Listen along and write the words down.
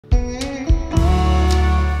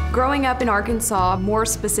Growing up in Arkansas, more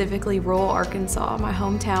specifically rural Arkansas, my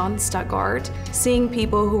hometown, Stuttgart, seeing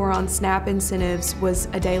people who were on SNAP incentives was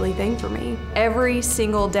a daily thing for me. Every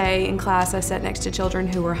single day in class, I sat next to children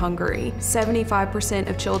who were hungry. 75%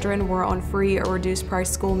 of children were on free or reduced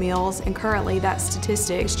price school meals, and currently that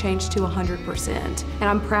statistic has changed to 100%. And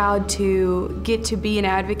I'm proud to get to be an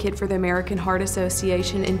advocate for the American Heart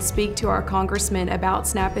Association and speak to our congressman about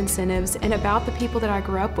SNAP incentives and about the people that I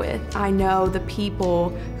grew up with. I know the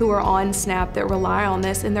people who are on SNAP that rely on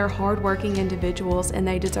this, and they're hardworking individuals, and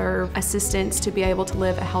they deserve assistance to be able to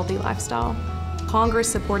live a healthy lifestyle.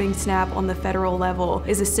 Congress supporting SNAP on the federal level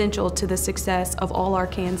is essential to the success of all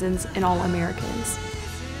Arkansans and all Americans.